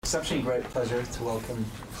exceptionally great pleasure to welcome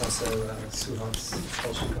Professor Suhas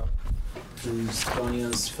Palshikar, who's joining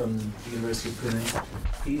us from the University of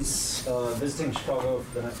Pune. He's visiting Chicago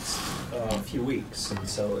for the next few weeks, and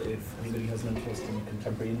so if anybody has an interest in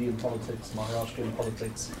contemporary Indian politics, Maharashtrian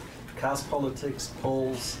politics, caste politics,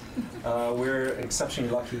 polls, we're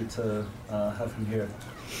exceptionally lucky to have him here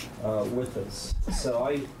with us. So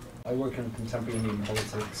I work in contemporary Indian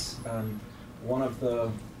politics, and one of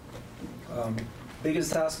the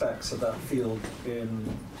biggest aspects of that field in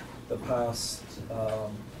the past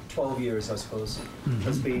 12 years, I suppose,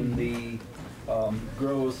 has been the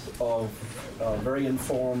growth of very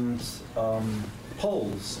informed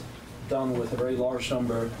polls done with a very large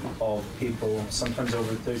number of people, sometimes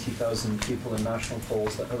over 30,000 people in national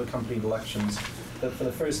polls that have accompanied elections, that for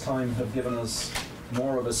the first time have given us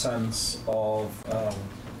more of a sense of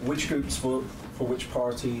which groups vote for which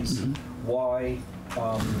parties, why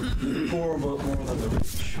the poor vote more than the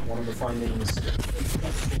rich. One of the findings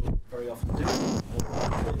very often do,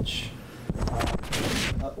 which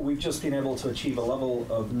we've just been able to achieve a level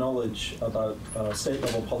of knowledge about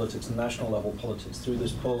state-level politics and national-level politics through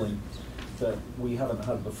this polling that we haven't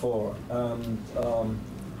had before. And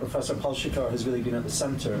Professor Palshikar has really been at the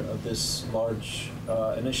center of this large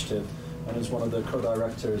initiative and is one of the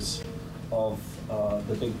co-directors of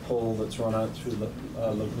the big poll that's run out through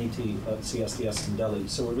Lokniti at CSDS in Delhi.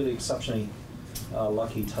 So we're really exceptionally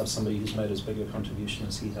lucky to have somebody who's made as big a contribution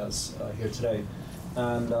as he has here today.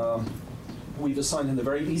 And we've assigned him the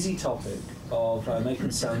very easy topic of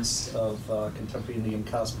making sense of contemporary Indian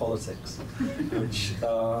caste politics, which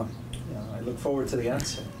I look forward to the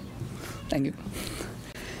answer. Thank you.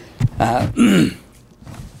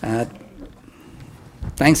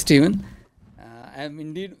 Thanks, Stephen. I am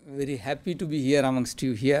indeed very happy to be here amongst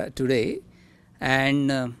you here today,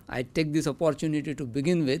 and I take this opportunity to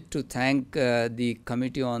begin with to thank the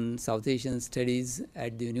Committee on South Asian Studies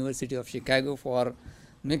at the University of Chicago for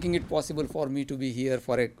making it possible for me to be here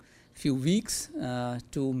for a few weeks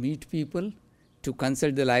to meet people, to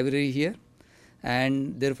consult the library here,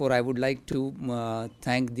 and therefore I would like to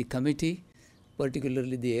thank the committee,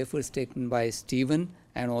 particularly the efforts taken by Stephen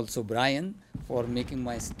and also Brian for making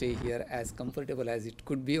my stay here as comfortable as it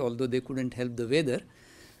could be, although they couldn't help the weather.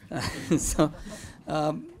 So,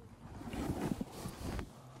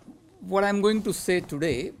 what I'm going to say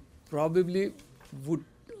today probably would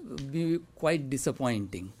be quite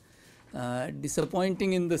disappointing.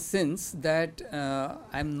 Disappointing in the sense that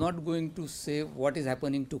I'm not going to say what is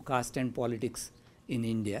happening to caste and politics in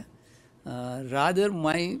India. Rather,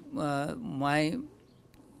 my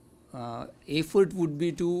effort would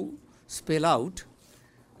be to spell out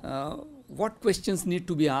what questions need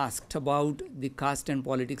to be asked about the caste and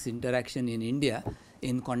politics interaction in India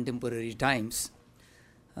in contemporary times.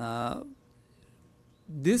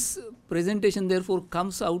 This presentation therefore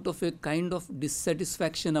comes out of a kind of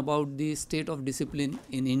dissatisfaction about the state of discipline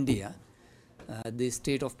in India, the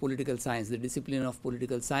state of political science, the discipline of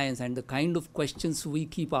political science, and the kind of questions we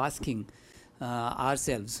keep asking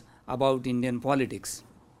ourselves about Indian politics.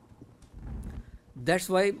 That's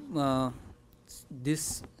why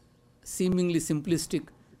this seemingly simplistic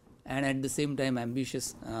and at the same time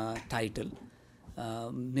ambitious title,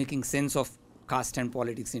 making sense of caste and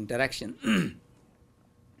politics interaction.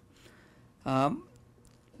 Let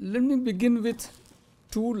me begin with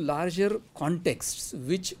two larger contexts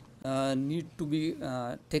which need to be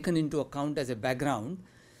taken into account as a background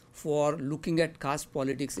for looking at caste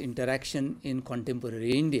politics interaction in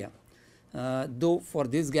contemporary India. Though for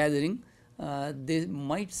this gathering, they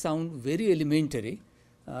might sound very elementary.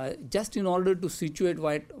 Just in order to situate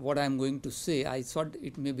what I am going to say, I thought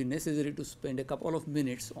it may be necessary to spend a couple of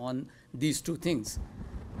minutes on these two things.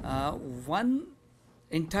 One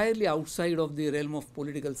entirely outside of the realm of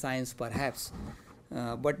political science perhaps,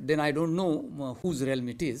 but then I don't know whose realm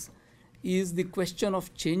it is the question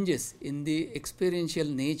of changes in the experiential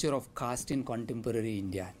nature of caste in contemporary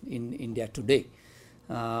India, in India today.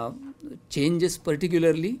 Changes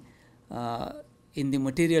particularly in the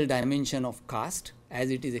material dimension of caste as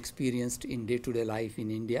it is experienced in day-to-day life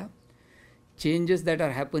in India, changes that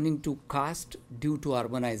are happening to caste due to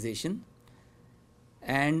urbanization,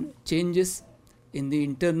 and changes in the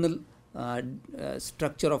internal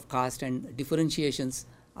structure of caste and differentiations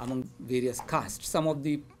among various castes, some of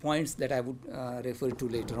the points that I would refer to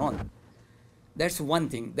later on. That's one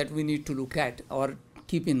thing that we need to look at or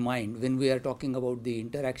keep in mind when we are talking about the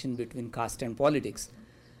interaction between caste and politics.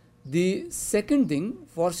 The second thing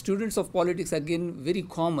for students of politics, again very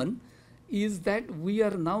common, is that we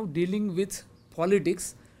are now dealing with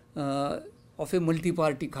politics of a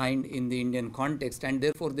multi-party kind in the Indian context, and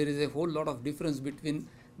therefore there is a whole lot of difference between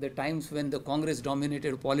the times when the Congress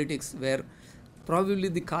dominated politics, where probably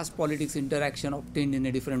the caste politics interaction obtained in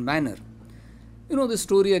a different manner. You know, the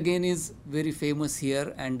story again is very famous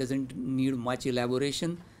here and doesn't need much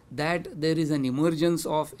elaboration, that there is an emergence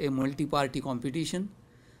of a multi-party competition,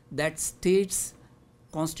 that states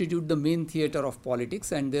constitute the main theater of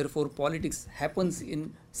politics, and therefore politics happens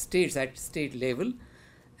in states at state level,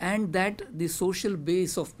 and that the social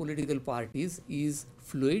base of political parties is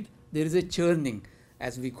fluid. There is a churning,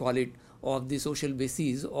 as we call it, of the social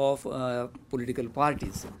bases of political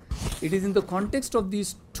parties. It is in the context of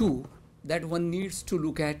these two that one needs to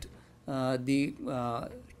look at the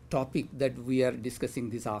topic that we are discussing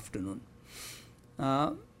this afternoon.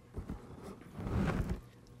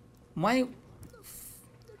 My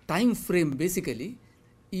time frame basically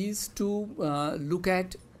is to look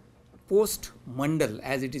at post Mandal,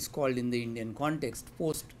 as it is called in the Indian context,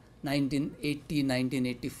 post 1980,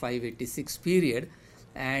 1985, 86 period,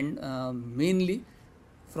 and mainly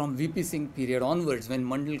from VP Singh period onwards, when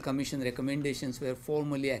Mandal Commission recommendations were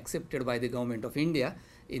formally accepted by the Government of India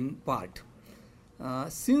in part.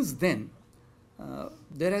 Since then,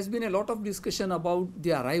 there has been a lot of discussion about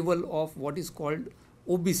the arrival of what is called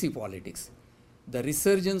OBC politics, the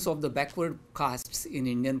resurgence of the backward castes in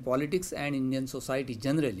Indian politics and Indian society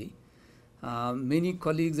generally. Many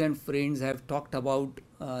colleagues and friends have talked about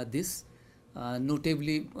this,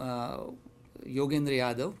 notably Yogendra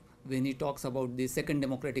Yadav, when he talks about the second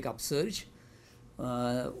democratic upsurge.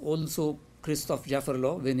 Also Christoph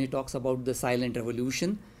Jaffrelot, when he talks about the silent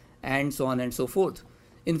revolution, and so on and so forth.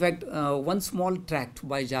 In fact, one small tract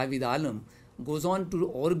by Javed Alam goes on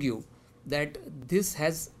to argue that this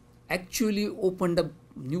has actually opened up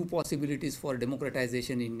new possibilities for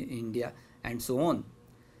democratization in India and so on.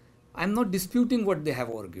 I am not disputing what they have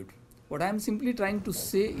argued. What I am simply trying to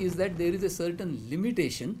say is that there is a certain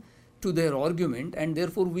limitation to their argument, and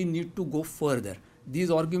therefore we need to go further. These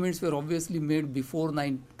arguments were obviously made before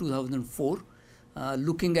 2004,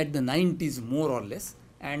 looking at the 90s more or less,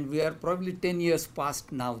 and we are probably 10 years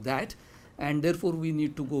past now that, and therefore we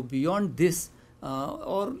need to go beyond this,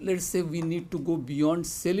 or let's say we need to go beyond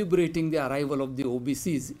celebrating the arrival of the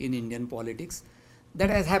OBCs in Indian politics. That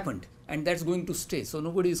has happened, and that's going to stay. So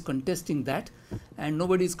nobody is contesting that, and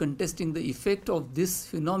nobody is contesting the effect of this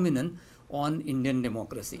phenomenon on Indian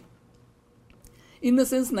democracy. In the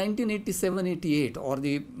sense 1987-88, or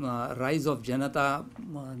the rise of Janata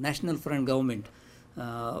National Front government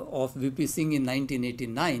of VP Singh in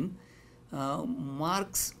 1989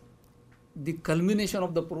 marks the culmination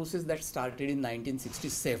of the process that started in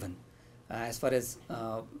 1967 as far as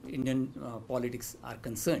Indian politics are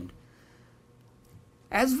concerned.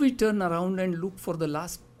 As we turn around and look for the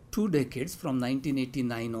last 2 decades from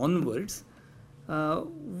 1989 onwards,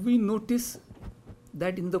 we notice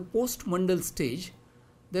that in the post-Mandal stage,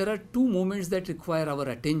 there are 2 moments that require our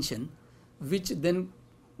attention, which then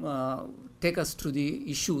take us to the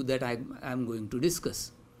issue that I am going to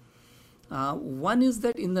discuss. One is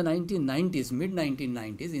that in the 1990s,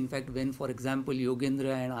 mid-1990s, in fact, when, for example,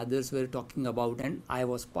 Yogendra and others were talking about, and I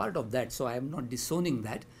was part of that, so I am not disowning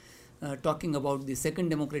that, talking about the second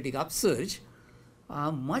democratic upsurge,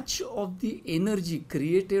 much of the energy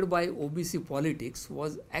created by OBC politics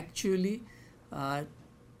was actually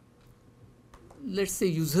let's say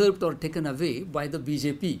usurped or taken away by the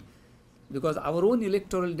BJP, because our own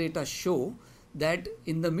electoral data show that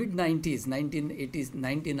in the mid-90s, 1980s,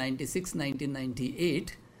 1996,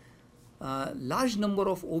 1998, large number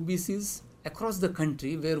of OBCs across the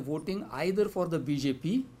country were voting either for the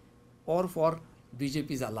BJP or for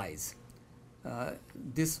BJP's allies.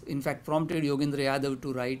 This in fact prompted Yogendra Yadav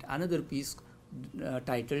to write another piece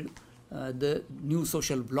titled The New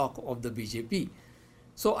Social Bloc of the BJP.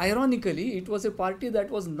 So ironically, it was a party that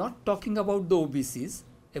was not talking about the OBCs,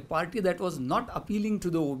 a party that was not appealing to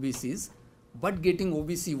the OBCs, but getting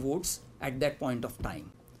OBC votes at that point of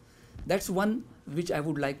time. That's one which I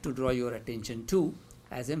would like to draw your attention to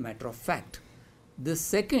as a matter of fact. The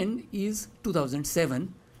second is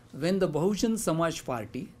 2007, when the Bahujan Samaj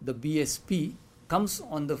Party, the BSP, comes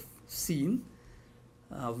on the scene,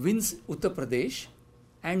 wins Uttar Pradesh,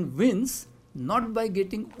 and wins not by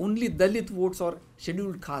getting only Dalit votes or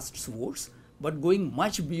scheduled castes votes, but going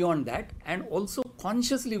much beyond that, and also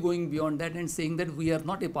consciously going beyond that and saying that we are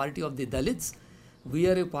not a party of the Dalits, we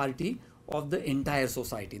are a party of the entire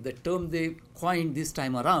society. The term they coined this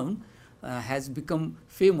time around has become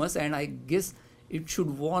famous, and I guess it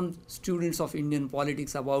should warn students of Indian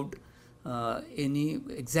politics about any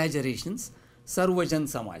exaggerations. Sarvajan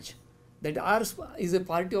Samaj, that ours is a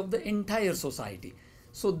party of the entire society.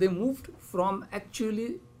 So they moved from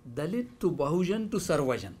actually Dalit to Bahujan to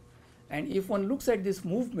Sarvajan, And if one looks at this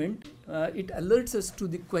movement, it alerts us to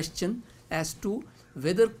the question as to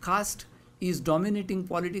whether caste is dominating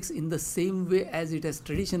politics in the same way as it has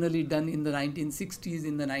traditionally done in the 1960s,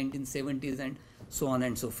 in the 1970s, and so on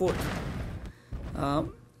and so forth.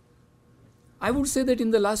 I would say that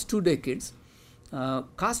in the last 2 decades,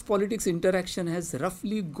 caste politics interaction has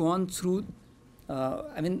roughly gone through,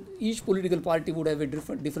 each political party would have a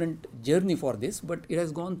different journey for this, but it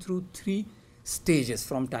has gone through 3 stages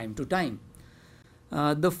from time to time.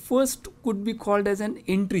 The first could be called as an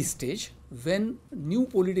entry stage, when new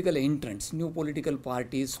political entrants, new political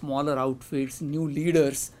parties, smaller outfits, new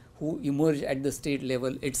leaders who emerge at the state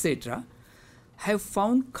level, etc., have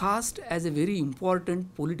found caste as a very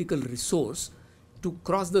important political resource to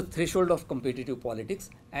cross the threshold of competitive politics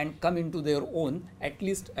and come into their own, at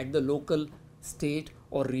least at the local, state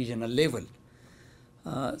or regional level.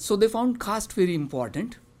 So they found caste very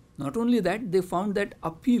important. Not only that, they found that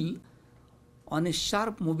appeal on a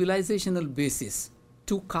sharp mobilizational basis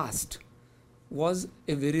to caste was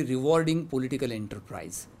a very rewarding political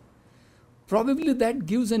enterprise. Probably that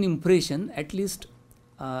gives an impression, at least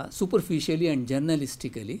superficially and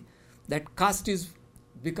journalistically, that caste is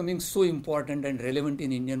becoming so important and relevant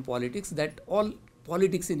in Indian politics that all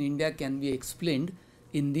politics in India can be explained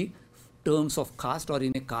in the terms of caste or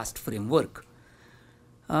in a caste framework.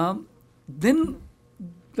 Then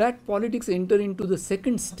that politics enter into the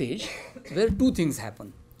second stage where 2 things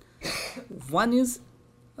happen. One is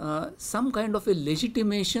some kind of a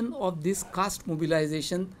legitimation of this caste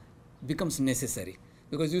mobilization becomes necessary,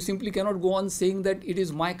 because you simply cannot go on saying that it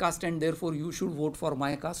is my caste and therefore you should vote for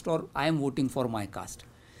my caste, or I am voting for my caste.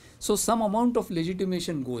 So some amount of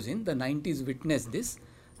legitimation goes in. The 90s witnessed this.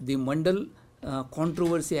 The Mandal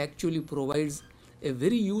controversy actually provides a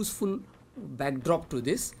very useful backdrop to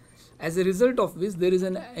this, as a result of which there is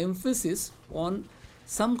an emphasis on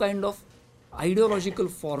some kind of ideological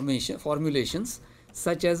formulations,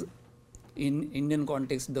 such as in Indian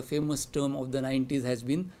context the famous term of the 90s has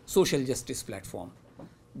been social justice platform,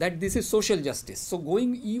 that this is social justice. So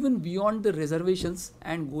going even beyond the reservations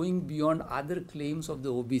and going beyond other claims of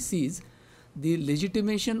the OBCs, the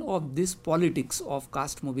legitimation of this politics of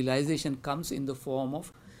caste mobilization comes in the form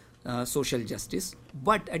of social justice.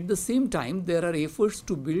 But at the same time, there are efforts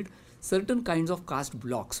to build certain kinds of caste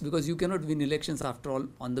blocks, because you cannot win elections after all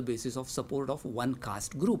on the basis of support of one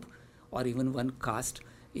caste group or even one caste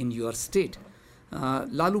in your state.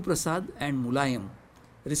 Lalu Prasad and Mulayam,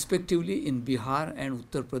 respectively in Bihar and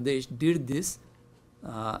Uttar Pradesh, did this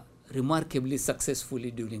remarkably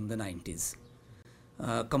successfully during the 90s,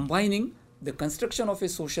 combining the construction of a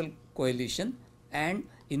social coalition and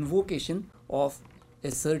invocation of a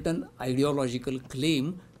certain ideological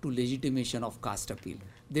claim to legitimation of caste appeal.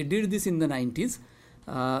 They did this in the 90s.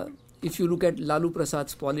 If you look at Lalu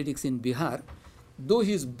Prasad's politics in Bihar, though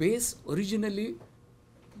his base originally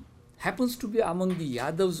happens to be among the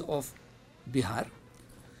Yadavs of Bihar,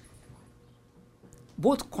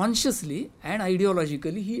 both consciously and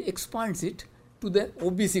ideologically he expands it to the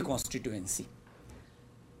OBC constituency.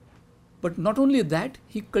 But not only that,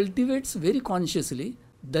 he cultivates very consciously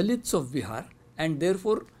Dalits of Bihar, and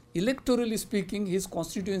therefore electorally speaking his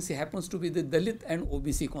constituency happens to be the Dalit and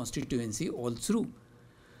OBC constituency all through.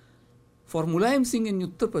 For Mulayam Singh in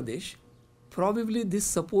Uttar Pradesh, probably this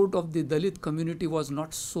support of the Dalit community was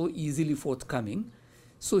not so easily forthcoming.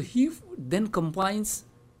 So he then combines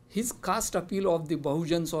his caste appeal of the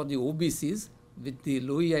Bahujans or the OBCs with the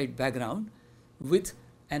Lohiite background with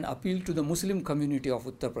an appeal to the Muslim community of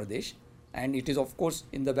Uttar Pradesh. And it is of course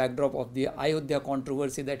in the backdrop of the Ayodhya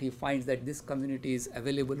controversy that he finds that this community is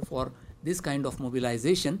available for this kind of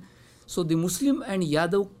mobilization. So the Muslim and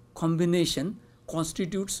Yadav combination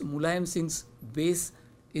constitutes Mulayam Singh's base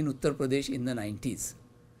in Uttar Pradesh in the 90s.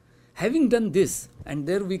 Having done this, and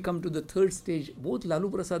there we come to the third stage, both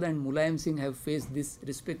Lalu Prasad and Mulayam Singh have faced this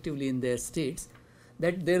respectively in their states,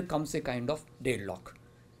 that there comes a kind of deadlock.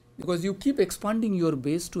 Because you keep expanding your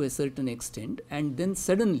base to a certain extent and then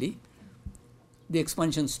suddenly the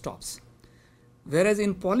expansion stops. Whereas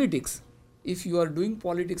in politics, if you are doing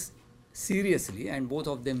politics seriously, and both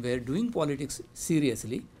of them were doing politics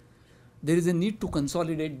seriously, there is a need to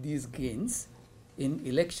consolidate these gains in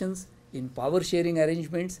elections, in power sharing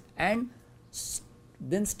arrangements, and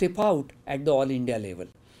then step out at the all India level.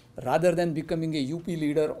 Rather than becoming a UP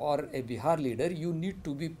leader or a Bihar leader, you need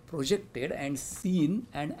to be projected and seen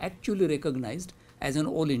and actually recognized as an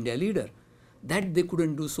all India leader. That they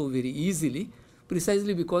couldn't do so very easily,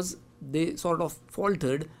 precisely because they sort of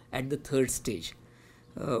faltered at the third stage.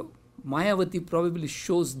 Mayawati probably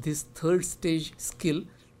shows this third stage skill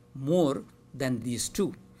more than these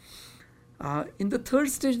two. In the third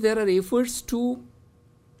stage, there are efforts to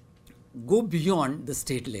go beyond the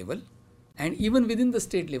state level and even within the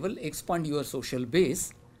state level expand your social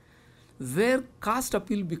base, where caste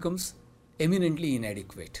appeal becomes eminently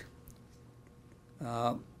inadequate.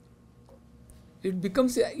 It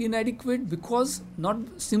becomes inadequate because not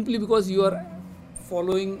simply because you are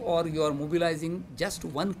following or you are mobilizing just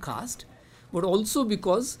one caste, but also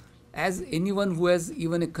because, as anyone who has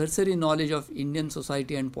even a cursory knowledge of Indian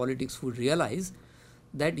society and politics would realize,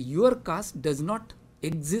 that your caste does not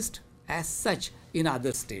exist as such in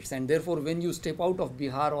other states, and therefore when you step out of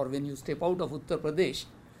Bihar or when you step out of Uttar Pradesh,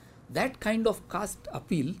 that kind of caste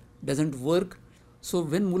appeal doesn't work. So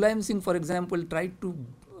when Mulayam Singh, for example, tried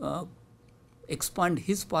to expand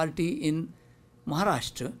his party in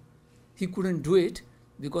Maharashtra, he couldn't do it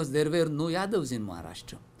because there were no Yadavs in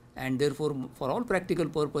Maharashtra, and therefore for all practical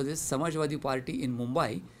purposes Samajwadi Party in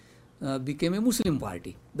Mumbai became a Muslim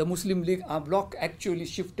party. The Muslim League bloc actually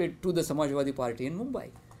shifted to the Samajwadi Party in Mumbai.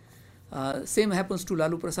 Same happens to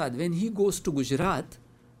Lalu Prasad. When he goes to Gujarat,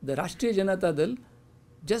 the Rashtriya Janata Dal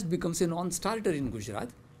just becomes a non-starter in Gujarat.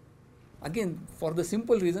 Again, for the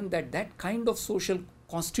simple reason that that kind of social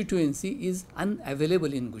constituency is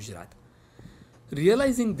unavailable in Gujarat.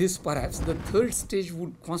 Realizing this, perhaps the third stage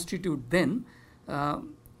would constitute then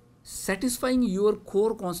satisfying your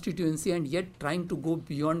core constituency and yet trying to go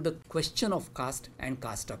beyond the question of caste and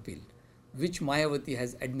caste appeal, which Mayawati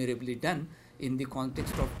has admirably done in the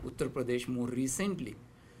context of Uttar Pradesh more recently.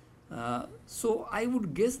 So I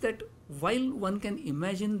would guess that while one can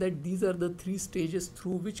imagine that these are the three stages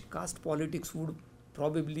through which caste politics would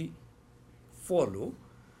probably follow,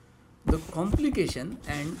 the complication,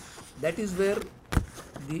 and that is where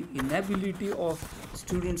the inability of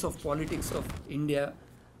students of politics of India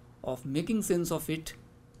of making sense of it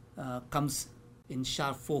comes in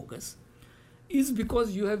sharp focus, is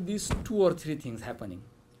because you have these two or three things happening.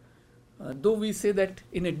 Though we say that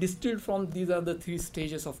in a distilled form these are the three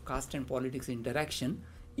stages of caste and politics interaction,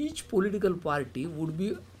 each political party would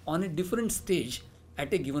be on a different stage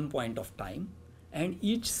at a given point of time, and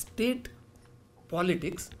each state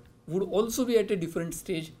politics would also be at a different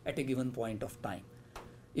stage at a given point of time.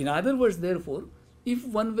 In other words, therefore, if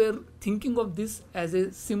one were thinking of this as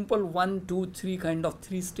a simple 1, 2, 3 kind of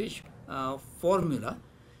three-stage formula,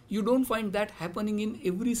 you don't find that happening in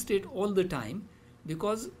every state all the time,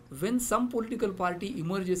 because when some political party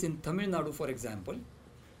emerges in Tamil Nadu, for example,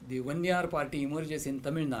 the Vanniyar party emerges in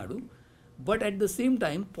Tamil Nadu, but at the same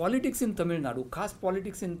time, politics in Tamil Nadu, caste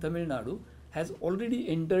politics in Tamil Nadu has already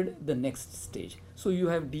entered the next stage. So you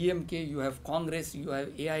have DMK, you have Congress, you have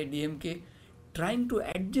AIDMK trying to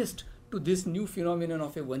adjust to this new phenomenon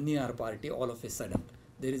of a Vanniyar party all of a sudden.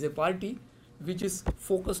 There is a party which is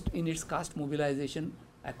focused in its caste mobilization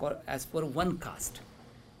as per one caste,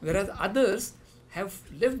 whereas others have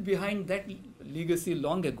left behind that legacy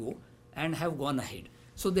long ago and have gone ahead.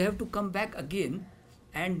 So they have to come back again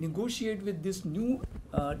and negotiate with this new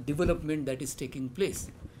development that is taking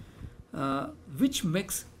place, which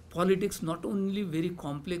makes politics not only very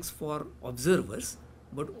complex for observers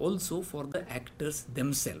but also for the actors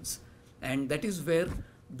themselves. And that is where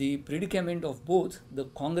the predicament of both the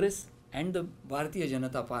Congress and the Bharatiya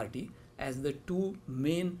Janata Party as the two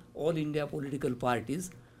main all India political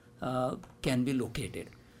parties can be located.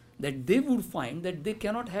 That they would find that they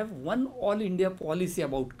cannot have one all India policy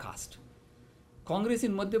about caste. Congress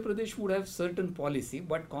in Madhya Pradesh would have certain policy,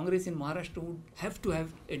 but Congress in Maharashtra would have to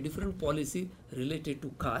have a different policy related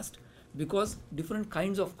to caste, because different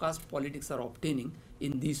kinds of caste politics are obtaining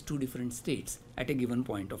in these two different states at a given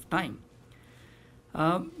point of time.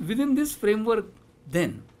 Within this framework,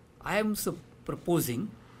 then, I am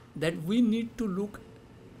proposing that we need to look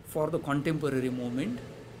for the contemporary moment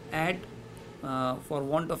at, for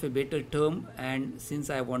want of a better term, and since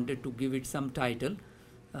I wanted to give it some title,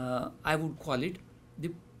 I would call it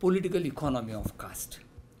the political economy of caste,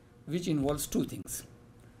 which involves two things.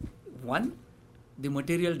 One, the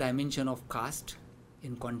material dimension of caste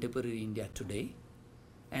in contemporary India today,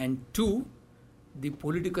 and two, the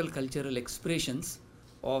political cultural expressions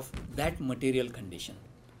of that material condition.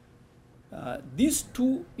 These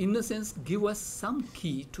two, in a sense, give us some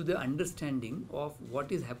key to the understanding of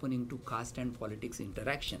what is happening to caste and politics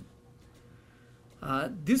interaction.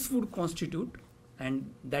 This would constitute,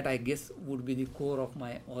 and that I guess would be the core of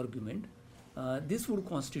my argument, this would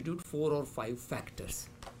constitute 4 or 5 factors.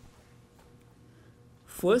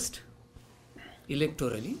 First,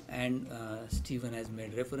 electorally, and Stephen has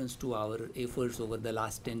made reference to our efforts over the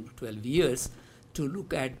last 10-12 years to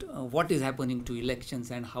look at what is happening to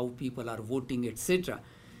elections and how people are voting, etc.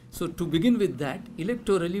 So to begin with that,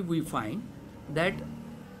 electorally we find that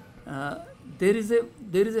there is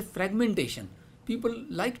a fragmentation. People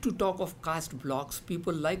like to talk of caste blocks.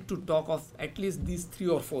 People like to talk of at least these 3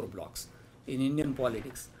 or 4 blocks in Indian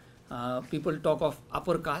politics. People talk of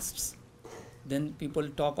upper castes, then people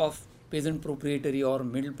talk of peasant proprietary or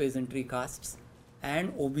middle peasantry castes,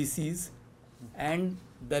 and OBCs, and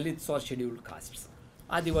Dalits or scheduled castes.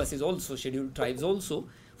 Adivasis also, scheduled tribes also,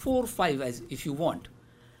 4 or 5 as if you want.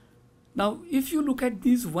 Now, if you look at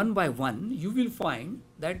these one by one, you will find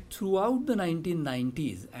that throughout the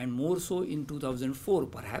 1990s and more so in 2004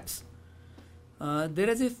 perhaps, there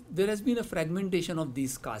has been a fragmentation of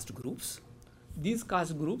these caste groups. These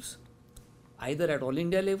caste groups, either at all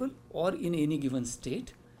India level or in any given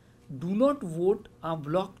state, do not vote en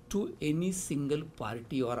bloc to any single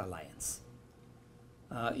party or alliance.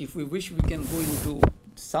 If we wish, we can go into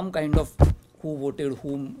some kind of who voted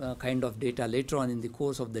whom kind of data later on in the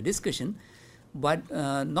course of the discussion, but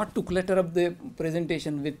not to clutter up the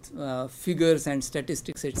presentation with figures and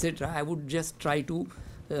statistics, etc. I would just try to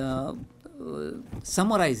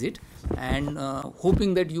summarize it, and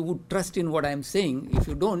hoping that you would trust in what I am saying. If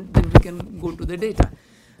you don't, then we can go to the data.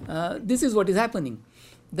 This is what is happening,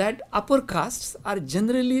 that upper castes are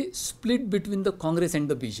generally split between the Congress and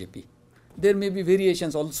the BJP. There may be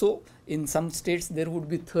variations also. In some states there would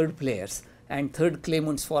be third players and third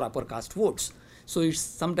claimants for upper caste votes. So it's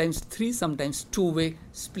sometimes 3, sometimes 2-way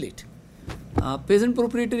split. Peasant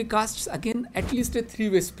proprietary castes, again, at least a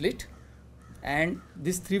 3-way split. And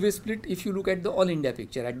this 3-way split, if you look at the all India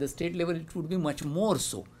picture, at the state level it would be much more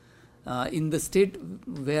so. In the state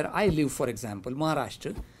where I live, for example,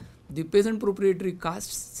 Maharashtra, the peasant proprietary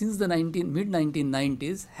castes since the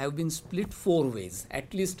mid-1990s have been split 4 ways,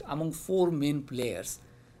 at least among 4 main players.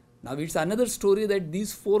 Now it's another story that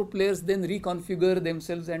these 4 players then reconfigure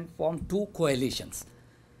themselves and form 2 coalitions.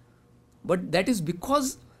 But that is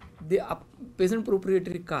because the peasant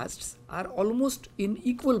proprietary castes are almost in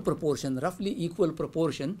equal proportion, roughly equal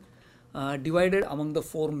proportion, divided among the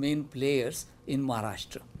 4 main players in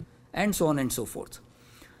Maharashtra, and so on and so forth.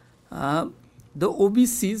 The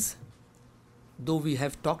OBCs, though we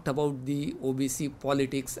have talked about the OBC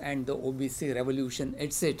politics and the OBC revolution,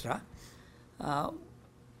 etc.,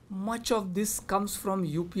 much of this comes from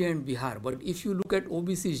UP and Bihar. But if you look at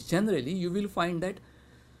OBCs generally, you will find that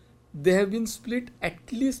they have been split at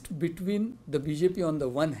least between the BJP on the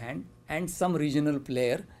one hand and some regional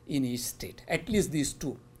player in each state, at least these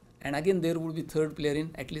 2. And again, there would be third player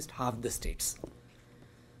in at least half the states.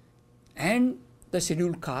 And the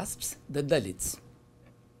scheduled castes, the Dalits.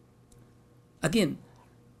 Again,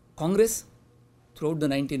 Congress throughout the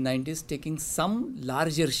 1990s taking some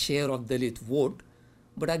larger share of Dalit vote,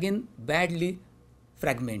 but again badly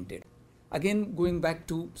fragmented. Again, going back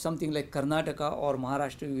to something like Karnataka or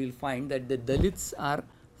Maharashtra, you will find that the Dalits are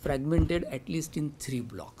fragmented at least in 3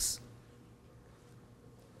 blocks.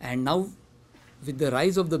 And now, with the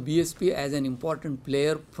rise of the BSP as an important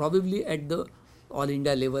player, probably at the all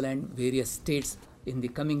India level and various states in the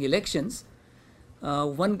coming elections,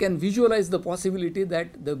 one can visualize the possibility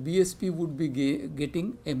that the BSP would be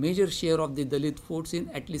getting a major share of the Dalit votes in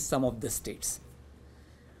at least some of the states.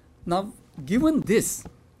 Now, given this,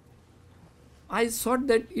 I thought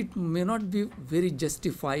that it may not be very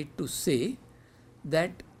justified to say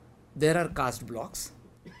that there are caste blocks,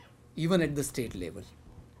 even at the state level.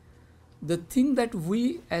 The thing that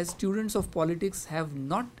we as students of politics have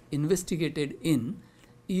not investigated in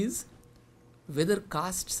is whether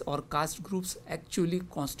castes or caste groups actually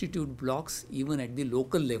constitute blocks even at the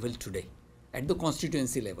local level today, at the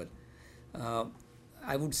constituency level.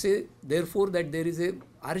 I would say, therefore, that there is an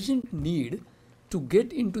urgent need to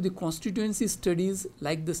get into the constituency studies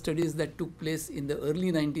like the studies that took place in the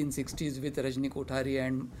early 1960s with Rajni Kothari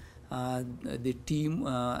and the team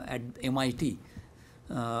at MIT.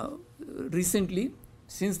 Recently,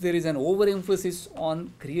 since there is an overemphasis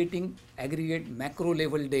on creating aggregate macro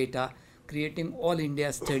level data, creating all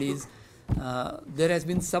India studies, there has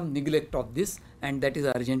been some neglect of this, and that is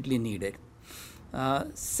urgently needed.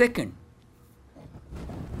 Second,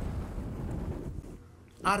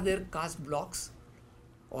 are there caste blocks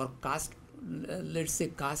or caste, let's say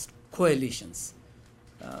caste coalitions?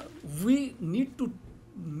 We need to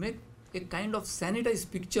make a kind of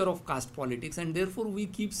sanitized picture of caste politics, and therefore we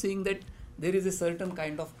keep saying that there is a certain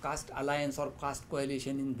kind of caste alliance or caste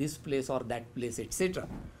coalition in this place or that place, etc.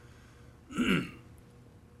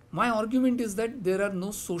 My argument is that there are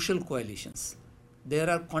no social coalitions. There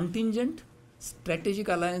are contingent strategic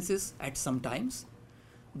alliances at some times.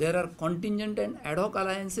 There are contingent and ad hoc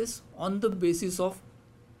alliances on the basis of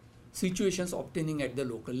situations obtaining at the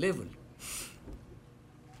local level.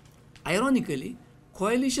 Ironically,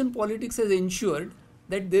 coalition politics has ensured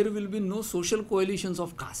that there will be no social coalitions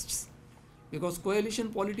of castes, because coalition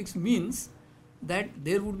politics means that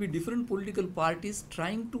there would be different political parties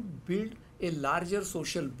trying to build a larger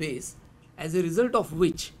social base, as a result of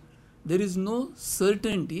which there is no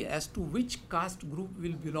certainty as to which caste group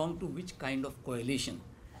will belong to which kind of coalition.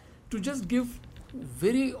 To just give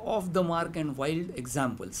very off the mark and wild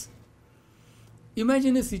examples,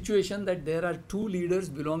 imagine a situation that there are two leaders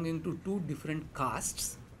belonging to two different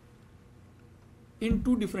castes in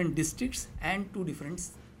two different districts and two different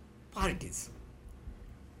parties.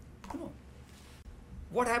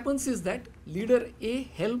 What happens is that leader A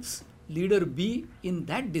helps leader B in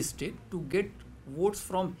that district to get votes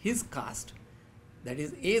from his caste, that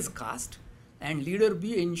is A's caste, and leader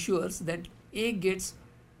B ensures that A gets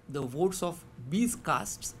the votes of B's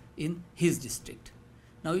castes in his district.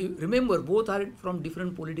 Now you remember, both are from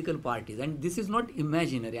different political parties, and this is not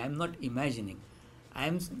imaginary. I am not imagining. I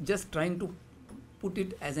am just trying to put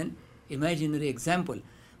it as an imaginary example.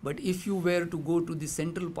 But if you were to go to the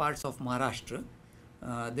central parts of Maharashtra,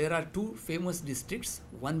 there are two famous districts,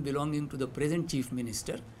 one belonging to the present chief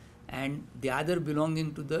minister and the other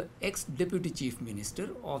belonging to the ex-deputy chief minister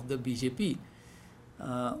of the BJP.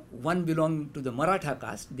 One belonging to the Maratha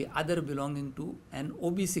caste, the other belonging to an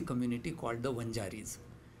OBC community called the Vanjaris.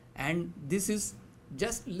 And this is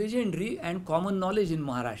just legendary and common knowledge in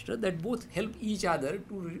Maharashtra that both help each other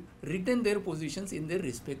to retain their positions in their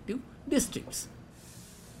respective districts.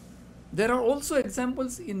 There are also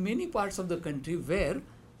examples in many parts of the country where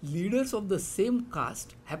leaders of the same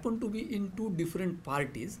caste happen to be in two different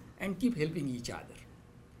parties and keep helping each other.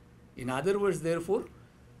 In other words, therefore,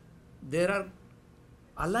 there are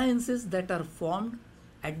alliances that are formed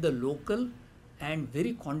at the local and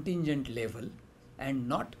very contingent level, and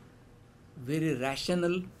not very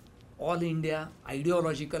rational all India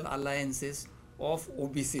ideological alliances of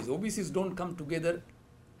OBCs. OBCs don't come together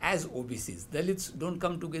as OBCs. Dalits don't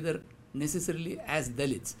come together necessarily as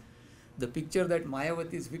Dalits. The picture that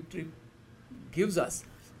Mayawati's victory gives us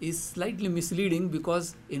is slightly misleading,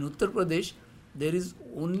 because in Uttar Pradesh there is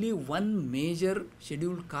only one major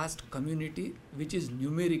scheduled caste community which is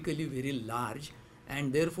numerically very large,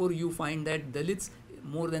 and therefore you find that Dalits,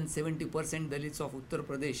 more than 70% Dalits of Uttar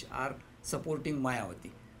Pradesh are supporting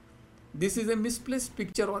Mayawati. This is a misplaced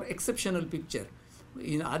picture or exceptional picture.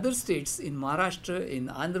 In other states, in Maharashtra, in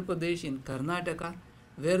Andhra Pradesh, in Karnataka,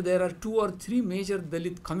 where there are two or three major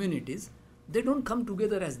Dalit communities, they don't come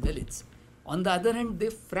together as Dalits. On the other hand, they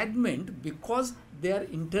fragment because they are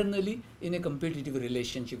internally in a competitive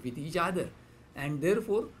relationship with each other. And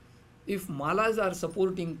therefore, if Malas are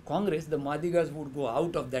supporting Congress, the Madigas would go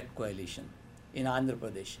out of that coalition in Andhra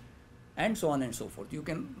Pradesh, and so on and so forth. You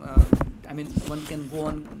can, one can go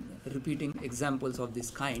on repeating examples of this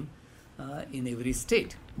kind in every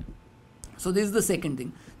state. So this is the second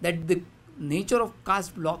thing, that the nature of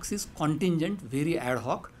caste blocks is contingent, very ad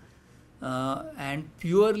hoc, and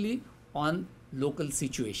purely on local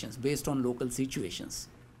situations, based on local situations.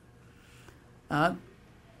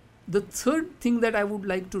 The third thing that I would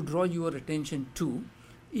like to draw your attention to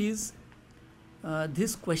is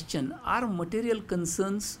this question: are material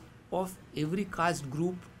concerns of every caste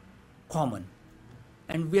group common?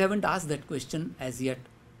 And we haven't asked that question as yet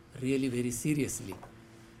really very seriously.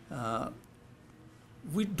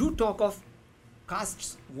 We do talk of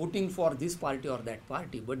castes voting for this party or that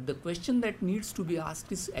party, but the question that needs to be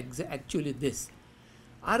asked is actually this: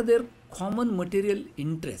 are there common material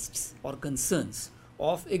interests or concerns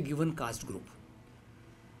of a given caste group?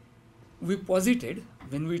 We posited,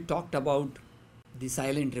 when we talked about the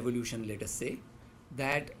silent revolution, let us say,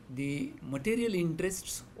 that the material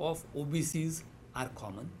interests of OBCs are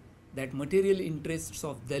common, that material interests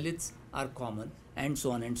of Dalits are common, and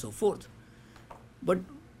so on and so forth. But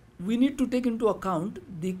we need to take into account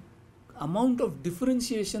the amount of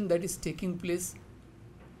differentiation that is taking place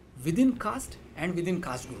within caste and within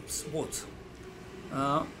caste groups, both.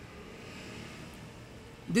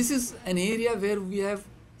 This is an area where we have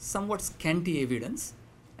somewhat scanty evidence,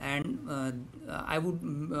 and I would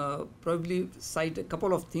probably cite a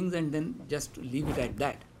couple of things and then just leave it at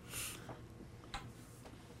that.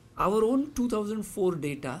 Our own 2004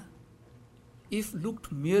 data, if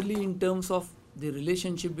looked merely in terms of the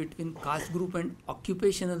relationship between caste group and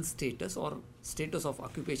occupational status or status of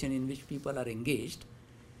occupation in which people are engaged,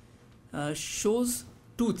 shows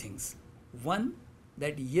two things. One,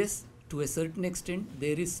 that yes, to a certain extent,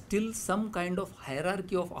 there is still some kind of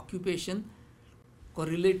hierarchy of occupation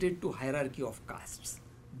correlated to hierarchy of castes.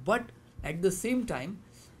 But at the same time,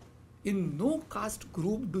 in no caste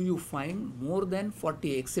group do you find more than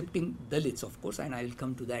 40, excepting Dalits, of course, and I will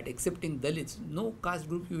come to that, excepting Dalits, no caste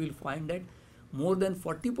group you will find that more than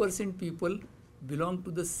 40% people belong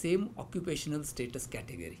to the same occupational status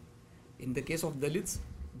category. In the case of Dalits,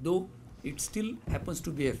 though, it still happens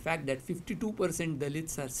to be a fact that 52%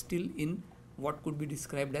 Dalits are still in what could be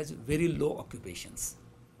described as very low occupations.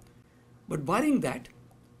 But barring that,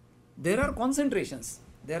 there are concentrations.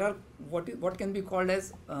 There are what can be called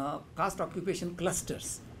as caste occupation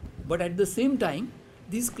clusters. But at the same time,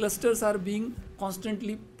 these clusters are being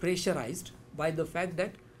constantly pressurized by the fact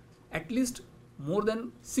that at least more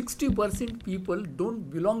than 60% people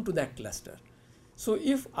don't belong to that cluster. So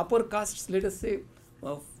if upper castes, let us say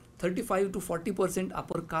 35 to 40%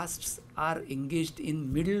 upper castes are engaged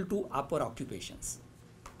in middle to upper occupations.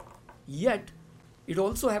 Yet, it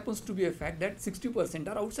also happens to be a fact that 60%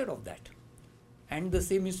 are outside of that. And the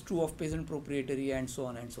same is true of peasant proprietary and so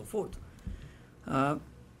on and so forth.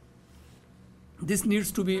 This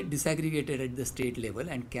needs to be disaggregated at the state level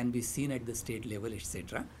and can be seen at the state level,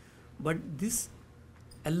 etc. But this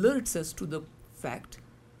alerts us to the fact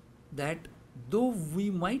that though we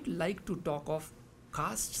might like to talk of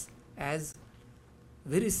castes as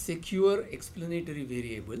very secure explanatory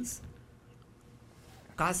variables,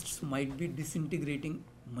 castes might be disintegrating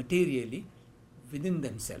materially within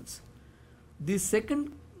themselves. The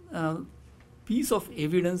second piece of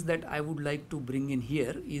evidence that I would like to bring in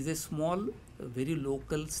here is a small, very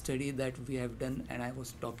local study that we have done, and I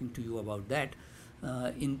was talking to you about that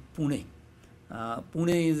in Pune.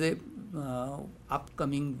 Pune is a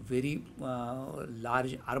upcoming very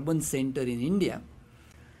large urban center in India,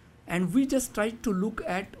 and we just tried to look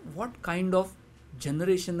at what kind of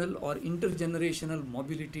generational or intergenerational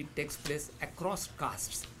mobility takes place across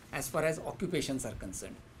castes as far as occupations are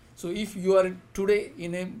concerned. So if you are today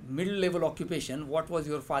in a middle level occupation, what was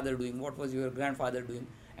your father doing, what was your grandfather doing,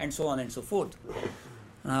 and so on and so forth.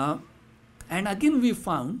 And again we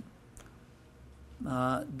found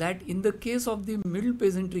that in the case of the middle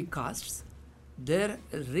peasantry castes, their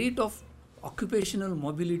rate of occupational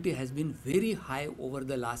mobility has been very high over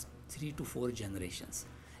the last 3 to 4 generations.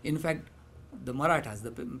 In fact, the Marathas,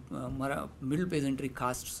 the middle peasantry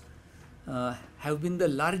castes, have been the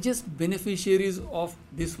largest beneficiaries of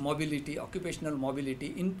this mobility, occupational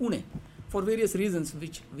mobility in Pune, for various reasons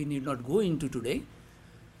which we need not go into today.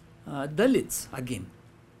 Dalits, again,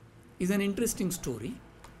 is an interesting story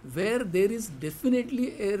where there is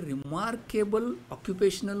definitely a remarkable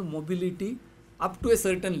occupational mobility up to a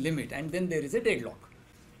certain limit, and then there is a deadlock.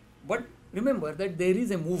 But remember that there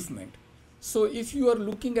is a movement. So if you are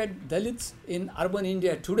looking at Dalits in urban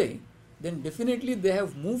India today, then definitely they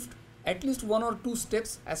have moved at least 1 or 2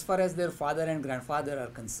 steps as far as their father and grandfather are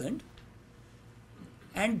concerned.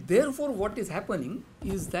 And therefore what is happening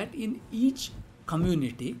is that in each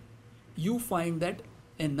community you find that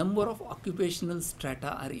a number of occupational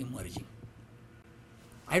strata are emerging.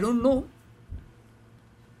 I don't know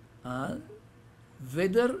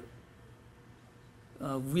whether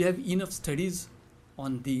we have enough studies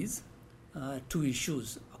on these 2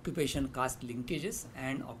 issues, occupation caste linkages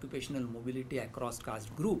and occupational mobility across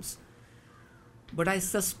caste groups. But I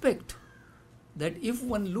suspect that if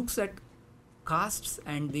one looks at castes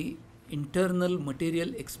and the internal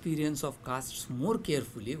material experience of castes more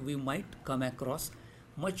carefully, we might come across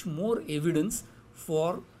much more evidence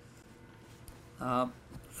for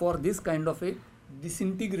this kind of a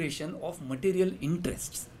disintegration of material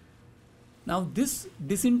interests. Now this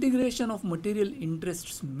disintegration of material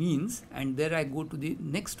interests means, and there I go to the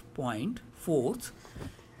next point, 4th,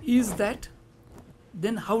 is that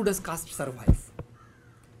then how does caste survive?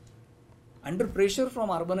 Under pressure from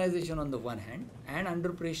urbanization on the one hand, and under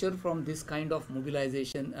pressure from this kind of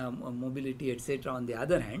mobilization, mobility, etc. on the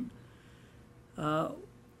other hand,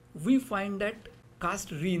 we find that caste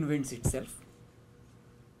reinvents itself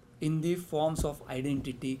in the forms of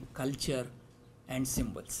identity, culture, and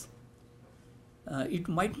symbols. It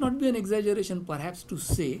might not be an exaggeration perhaps to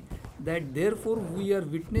say that therefore we are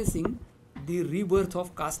witnessing the rebirth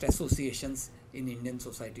of caste associations in Indian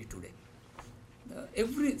society today.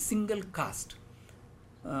 Every single caste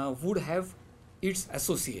would have its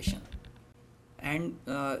association, and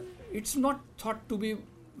it's not thought to be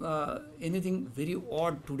anything very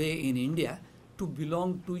odd today in India to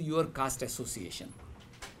belong to your caste association.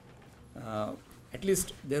 At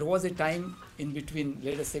least there was a time in between,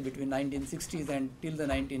 let us say between 1960s and till the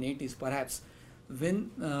 1980s perhaps,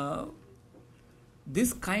 when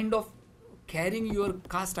this kind of carrying your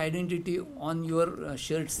caste identity on your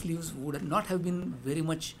shirt sleeves would not have been very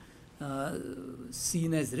much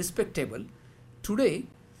seen as respectable. Today,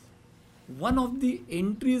 one of the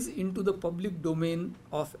entries into the public domain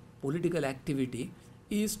of political activity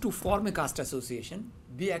is to form a caste association,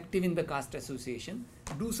 be active in the caste association,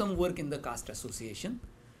 do some work in the caste association.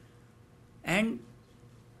 And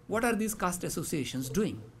what are these caste associations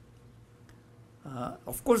doing?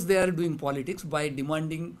 Of course, they are doing politics by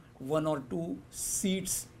demanding 1 or 2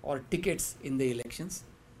 seats or tickets in the elections.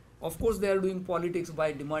 Of course, they are doing politics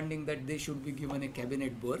by demanding that they should be given a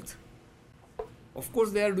cabinet berth. Of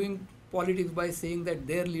course, they are doing politics by saying that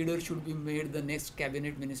their leader should be made the next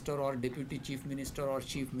cabinet minister or deputy chief minister or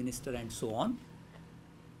chief minister and so on.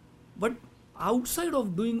 But outside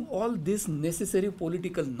of doing all this necessary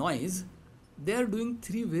political noise, they are doing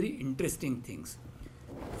 3 very interesting things.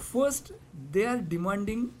 First, they are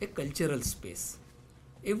demanding a cultural space.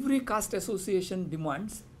 Every caste association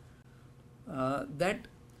demands that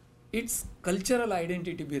its cultural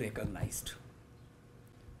identity be recognized.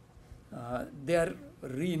 They are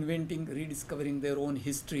reinventing, rediscovering their own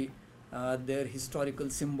history, their historical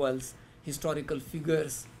symbols, historical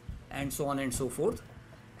figures, and so on and so forth,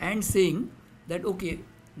 and saying that, okay,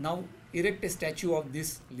 now erect a statue of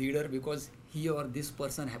this leader because he or this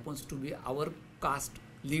person happens to be our caste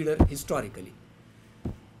leader historically.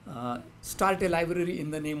 Start a library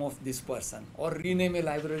in the name of this person, or rename a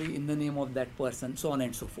library in the name of that person, so on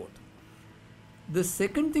and so forth. The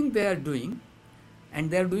second thing they are doing,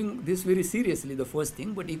 and they are doing this very seriously, the first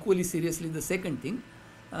thing, but equally seriously the second thing,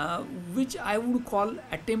 which I would call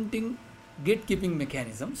attempting gatekeeping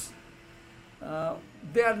mechanisms.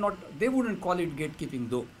 They wouldn't call it gatekeeping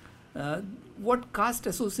though. What caste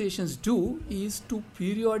associations do is to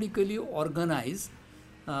periodically organize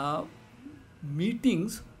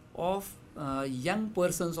meetings of young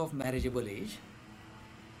persons of marriageable age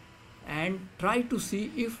and try to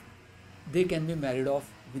see if they can be married off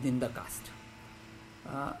within the caste.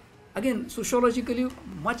 Again, sociologically,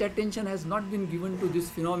 much attention has not been given to this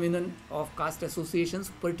phenomenon of caste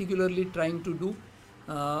associations, particularly trying to do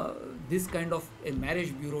this kind of a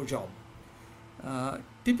marriage bureau job.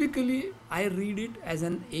 Typically, I read it as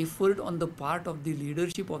an effort on the part of the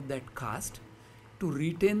leadership of that caste to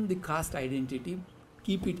retain the caste identity,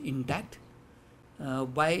 keep it intact,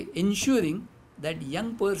 by ensuring that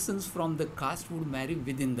young persons from the caste would marry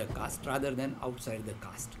within the caste rather than outside the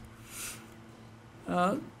caste.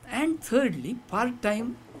 And thirdly,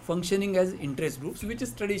 part-time functioning as interest groups, which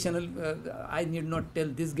is traditional. I need not tell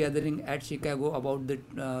this gathering at Chicago about the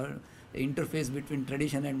interface between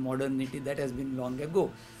tradition and modernity. That has been long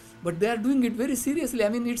ago. But they are doing it very seriously. I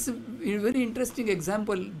mean, it's a very interesting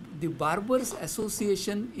example. The Barbers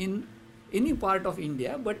Association in any part of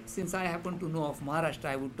India, but since I happen to know of Maharashtra,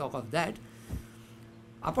 I would talk of that.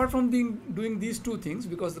 Apart from doing these 2 things,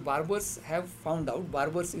 because the barbers have found out,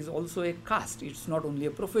 barbers is also a caste, it's not only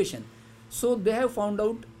a profession. So they have found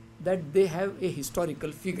out that they have a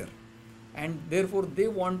historical figure, and therefore they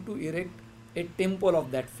want to erect a temple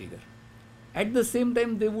of that figure. At the same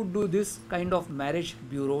time, they would do this kind of marriage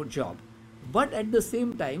bureau job. But at the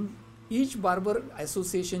same time, each barber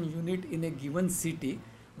association unit in a given city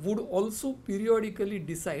would also periodically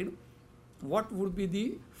decide what would be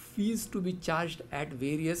the fees to be charged at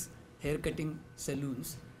various haircutting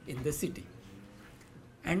saloons in the city.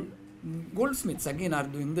 And goldsmiths again are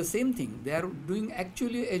doing the same thing. They are doing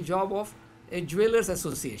actually a job of a jewelers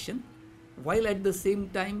association, while at the same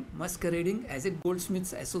time masquerading as a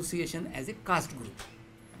goldsmiths association as a caste group.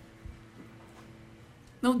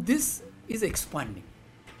 Now this is expanding.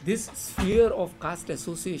 This sphere of caste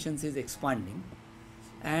associations is expanding,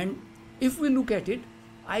 and if we look at it,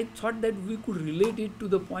 I thought that we could relate it to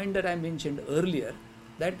the point that I mentioned earlier,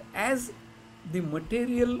 that as the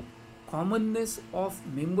material commonness of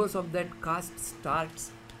members of that caste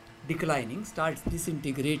starts declining, starts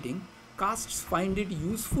disintegrating, castes find it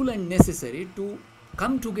useful and necessary to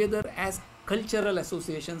come together as cultural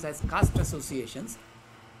associations, as caste associations,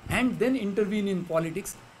 and then intervene in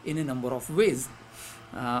politics in a number of ways.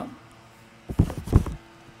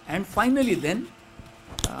 And finally then,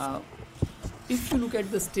 if you look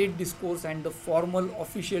at the state discourse and the formal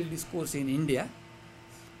official discourse in India,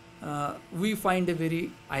 we find a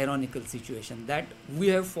very ironical situation that we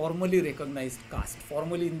have formally recognized caste.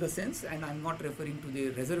 Formally in the sense, and I am not referring to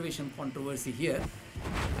the reservation controversy here,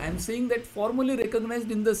 I am saying that formally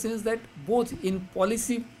recognized in the sense that both in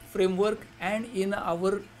policy framework and in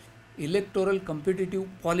our electoral competitive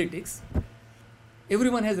politics,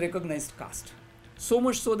 everyone has recognized caste. So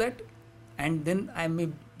much so that, and then I may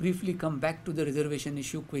briefly come back to the reservation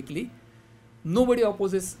issue quickly, nobody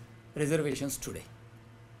opposes reservations today.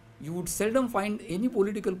 You would seldom find any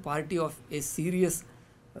political party of a serious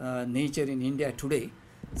nature in India today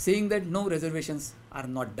saying that no, reservations are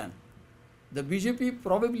not done. The BJP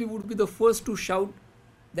probably would be the first to shout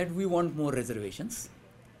that we want more reservations.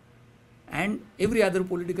 and every other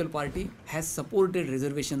political party has supported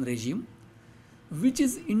reservation regime, which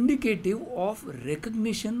is indicative of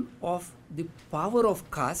recognition of the power of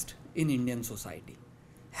caste in Indian society.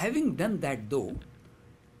 Having done that though,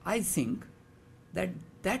 I think that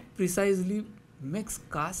that precisely makes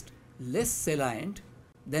caste less salient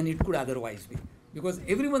than it could otherwise be. Because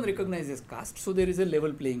everyone recognizes caste, so there is a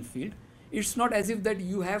level playing field. It's not as if that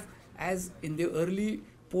you have, as in the early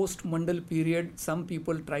post-Mandal period, some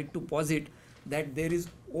people tried to posit that there is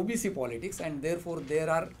OBC politics and therefore there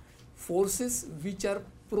are forces which are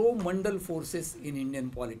pro-Mandal forces in Indian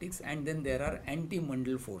politics, and then there are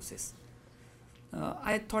anti-Mandal forces.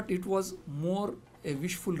 I thought it was more a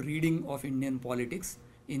wishful reading of Indian politics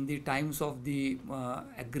in the times of the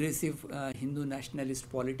aggressive Hindu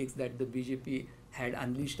nationalist politics that the BJP had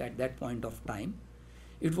unleashed at that point of time.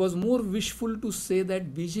 It was more wishful to say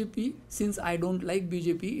that BJP, since I don't like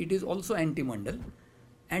BJP, it is also anti-Mandal,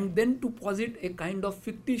 and then to posit a kind of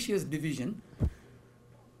fictitious division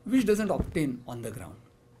which doesn't obtain on the ground.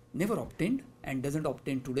 Never obtained and doesn't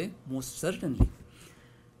obtain today, most certainly.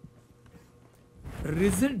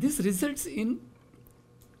 This results in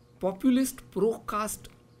populist pro-caste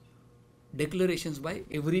declarations by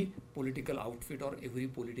every political outfit or every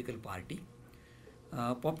political party.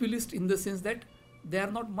 Populist in the sense that they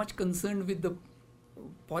are not much concerned with the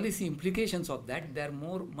policy implications of that. They are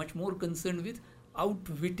much more concerned with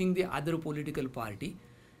outwitting the other political party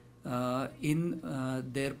in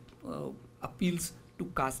their appeals to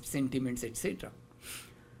caste sentiments, etc.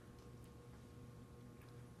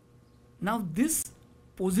 Now this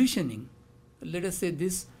positioning, let us say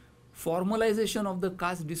this formalization of the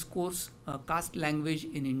caste discourse, caste language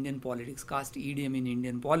in Indian politics, caste idiom in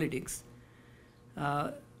Indian politics,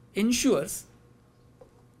 ensures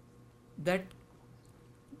that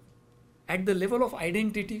at the level of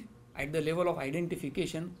identity, at the level of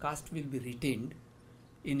identification, caste will be retained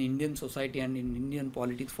in Indian society and in Indian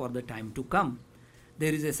politics for the time to come.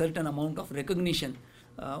 There is a certain amount of recognition.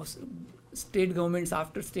 State governments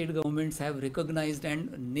after state governments have recognized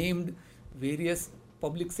and named various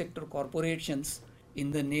public sector corporations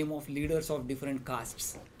in the name of leaders of different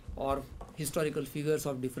castes or historical figures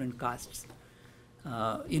of different castes.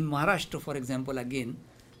 In Maharashtra, for example, again,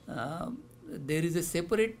 there is a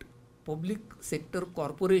separate public sector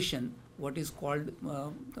corporation, what is called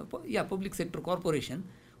public sector corporation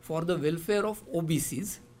for the welfare of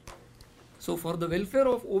OBCs. So for the welfare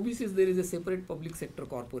of OBCs, there is a separate public sector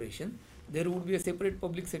corporation. There would be a separate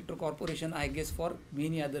public sector corporation, I guess, for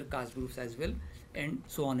many other caste groups as well, and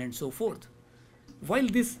so on and so forth. While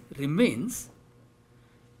this remains,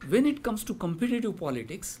 when it comes to competitive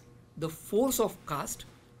politics, the force of caste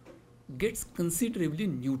gets considerably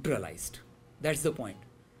neutralized. That's the point.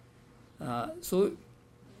 So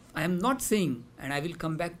I am not saying, and I will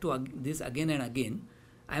come back to this again and again,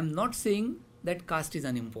 I am not saying that caste is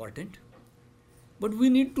unimportant, but we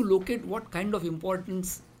need to locate what kind of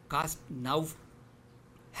importance caste now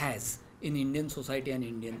has in Indian society and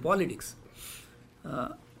Indian politics.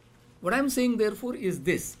 What I am saying therefore is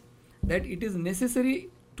this, that it is necessary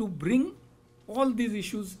to bring all these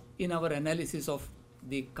issues in our analysis of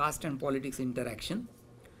the caste and politics interaction.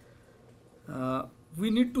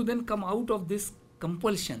 We need to then come out of this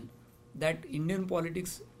compulsion that Indian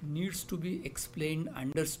politics needs to be explained,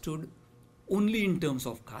 understood only in terms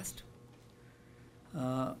of caste.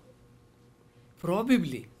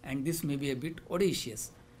 Probably, and this may be a bit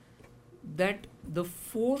audacious, that the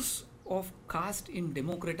force of caste in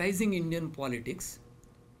democratizing Indian politics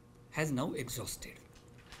has now exhausted.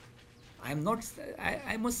 I must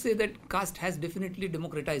say that caste has definitely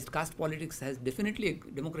democratized, caste politics has definitely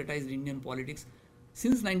democratized Indian politics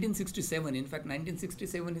since 1967. In fact,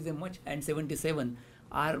 1967 is and 77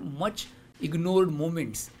 are much ignored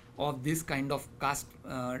moments of this kind of caste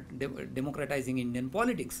democratizing Indian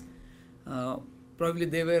politics. Probably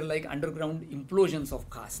they were like underground implosions of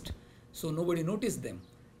caste, so nobody noticed them.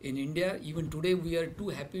 In India, even today, we are too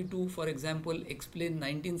happy to, for example, explain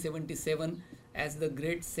 1977 as the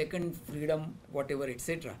great second freedom, whatever,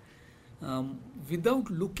 etc., without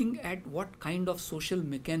looking at what kind of social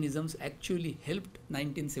mechanisms actually helped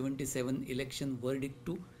 1977 election verdict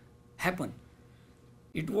to happen.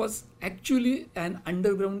 It was actually an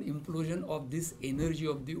underground implosion of this energy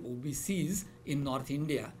of the OBCs in North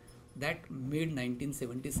India that made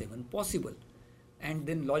 1977 possible. And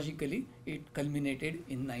then logically it culminated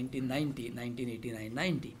in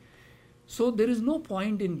 1989-90. So there is no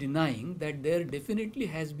point in denying that there definitely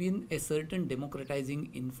has been a certain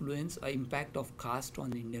democratizing influence or impact of caste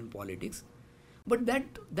on Indian politics, but that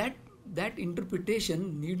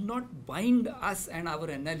interpretation need not bind us and our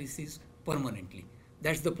analysis permanently.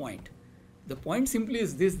 That's the point. The point simply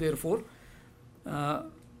is this, therefore,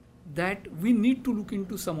 that we need to look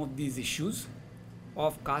into some of these issues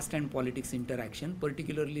of caste and politics interaction,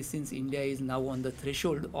 particularly since India is now on the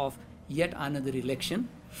threshold of yet another election.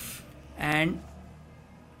 And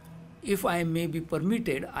if I may be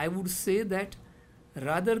permitted, I would say that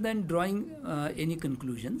rather than drawing any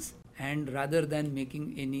conclusions and rather than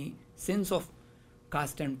making any sense of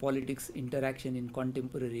caste and politics interaction in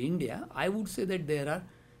contemporary India, I would say that there are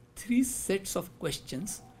three sets of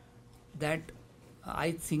questions that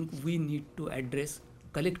I think we need to address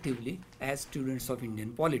collectively as students of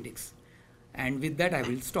Indian politics. And with that I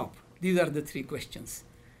will stop. These are the three questions.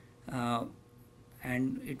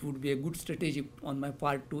 And it would be a good strategy on my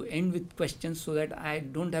part to end with questions so that I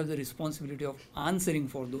don't have the responsibility of answering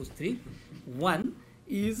for those three. One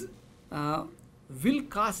is, will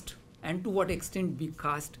caste and to what extent be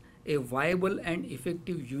caste a viable and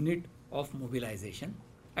effective unit of mobilization?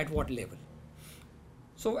 At what level?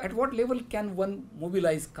 So at what level can one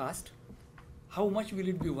mobilize caste? How much will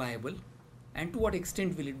it be viable? And to what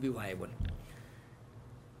extent will it be viable?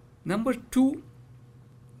 Number two,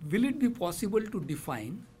 will it be possible to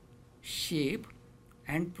define, shape,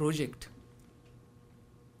 and project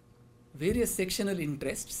various sectional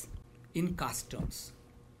interests in caste terms,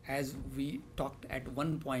 as we talked at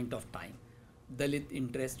one point of time? Dalit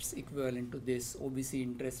interests equivalent to this, OBC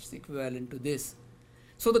interests equivalent to this.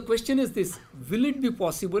 So the question is this: will it be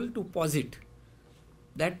possible to posit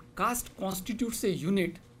that caste constitutes a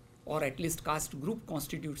unit, or at least caste group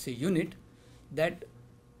constitutes a unit that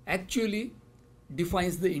actually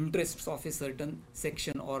defines the interests of a certain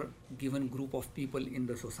section or given group of people in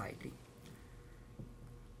the society?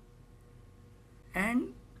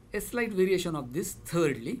 And a slight variation of this,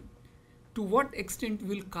 thirdly, to what extent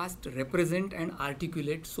will caste represent and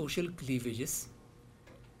articulate social cleavages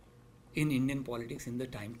in Indian politics in the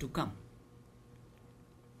time to come?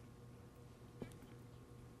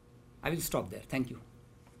 I will stop there. Thank you.